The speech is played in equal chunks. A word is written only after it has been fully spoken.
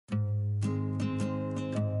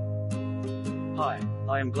Hi,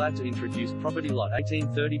 I am glad to introduce property lot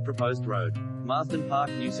 1830 Proposed Road, Marsden Park,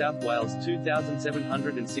 New South Wales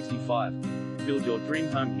 2765. Build your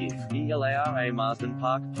dream home here. ELARA Marsden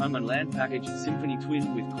Park, home and land package, Symphony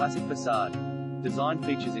Twin with classic facade. Design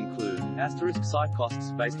features include, site costs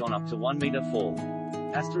based on up to 1 meter fall.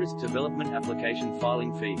 Development application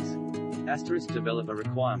filing fees. Developer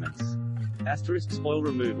requirements. Spoil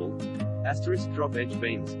removal. Drop edge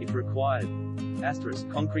beams, if required.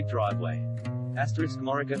 Concrete driveway.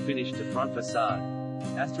 Morica finish to front facade.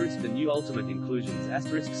 The new ultimate inclusions.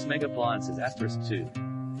 Smeg appliances. 2.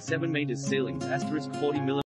 7 meters ceilings. 40 mm